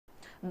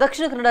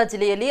ದಕ್ಷಿಣ ಕನ್ನಡ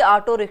ಜಿಲ್ಲೆಯಲ್ಲಿ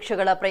ಆಟೋ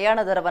ರಿಕ್ಷಾಗಳ ಪ್ರಯಾಣ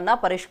ದರವನ್ನು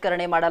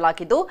ಪರಿಷ್ಕರಣೆ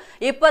ಮಾಡಲಾಗಿದ್ದು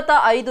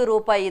 25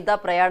 ರೂಪಾಯಿ ಇದ್ದ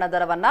ಪ್ರಯಾಣ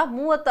ದರವನ್ನು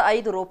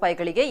 35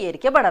 ರೂಪಾಯಿಗಳಿಗೆ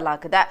ಏರಿಕೆ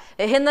ಮಾಡಲಾಗಿದೆ.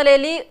 ಈ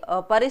ಹಿನ್ನೆಲೆಯಲ್ಲಿ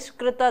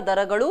ಪರಿಷ್ಕೃತ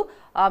ದರಗಳು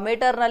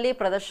ಮೀಟರ್ನಲ್ಲಿ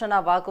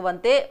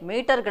ಪ್ರದರ್ಶನವಾಗುವಂತೆ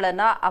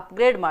ಮೀಟರ್ಗಳನ್ನು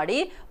ಅಪ್ಗ್ರೇಡ್ ಮಾಡಿ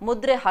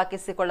ಮುದ್ರೆ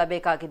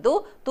ಹಾಕಿಸಿಕೊಳ್ಳಬೇಕಾಗಿದ್ದು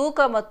ತೂಕ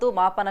ಮತ್ತು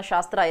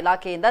ಮಾಪನಶಾಸ್ತ್ರ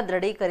ಇಲಾಖೆಯಿಂದ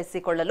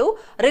ದೃಢೀಕರಿಸಿಕೊಳ್ಳಲು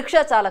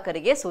ರಿಕ್ಷಾ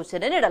ಚಾಲಕರಿಗೆ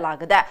ಸೂಚನೆ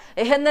ನೀಡಲಾಗಿದೆ.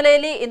 ಈ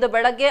ಹಿನ್ನೆಲೆಯಲ್ಲಿ ಇಂದು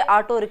ಬೆಳಗ್ಗೆ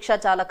ಆಟೋ ರಿಕ್ಷಾ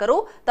ಚಾಲಕರು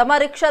ತಮ್ಮ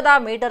ರಿಕ್ಷಾದ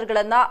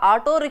ಮೀಟರ್ಗಳನ್ನು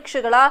ಆಟೋ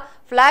ರಿಕ್ಷಾಗಳ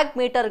ಫ್ಲಾಗ್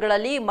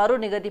ಮೀಟರ್ಗಳಲ್ಲಿ ಮರು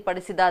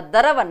ನಿಗದಿಪಡಿಸಿದ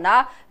ದರವನ್ನ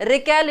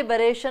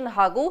ರಿಕ್ಯಾಲಿಬರೇಷನ್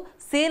ಹಾಗೂ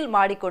ಸೀಲ್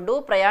ಮಾಡಿಕೊಂಡು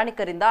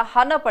ಪ್ರಯಾಣಿಕರಿಂದ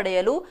ಹಣ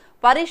ಪಡೆಯಲು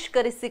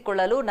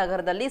ಪರಿಷ್ಕರಿಸಿಕೊಳ್ಳಲು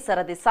ನಗರದಲ್ಲಿ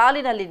ಸರದಿ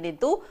ಸಾಲಿನಲ್ಲಿ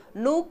ನಿಂತು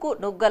ನೂಕು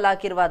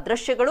ನುಗ್ಗಲಾಗಿರುವ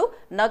ದೃಶ್ಯಗಳು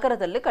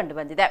ನಗರದಲ್ಲಿ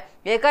ಕಂಡುಬಂದಿದೆ.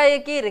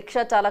 ಏಕಾಏಕಿ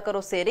ರಿಕ್ಷಾ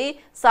ಚಾಲಕರು ಸೇರಿ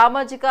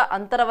ಸಾಮಾಜಿಕ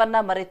ಅಂತರವನ್ನ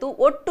ಮರೆತು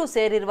ಒಟ್ಟು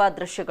ಸೇರಿರುವ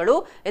ದೃಶ್ಯಗಳು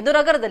ಇಂದು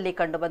ನಗರದಲ್ಲಿ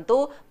ಕಂಡುಬಂತು.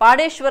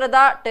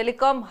 ಪಾಡೇಶ್ವರದ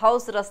ಟೆಲಿಕಾಂ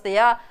ಹೌಸ್ ರಸ್ತೆಯ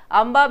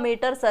ಅಂಬಾ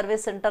ಮೀಟರ್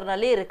ಸರ್ವಿಸ್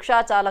ಸೆಂಟರ್ನಲ್ಲಿ ರಿಕ್ಷಾ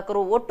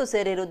ಚಾಲಕರು ಒಟ್ಟು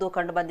ಸೇರಿರುವುದು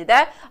ಕಂಡುಬಂದಿದೆ.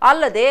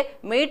 ಅಲ್ಲದೆ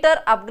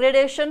ಮೀಟರ್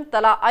ಅಪ್ಗ್ರೇಡೇಷನ್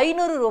ತಲಾ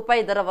 500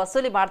 ರೂಪಾಯಿ ದರ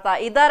ವಸೂಲಿ ಮಾಡ್ತಾ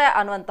ಇದ್ದಾರೆ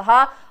ಅನ್ನುವಂತಹ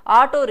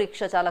ಆಟೋ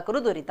ರಿಕ್ಷಾ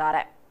ಚಾಲಕರು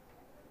ದೂರಿದ್ದಾರೆ.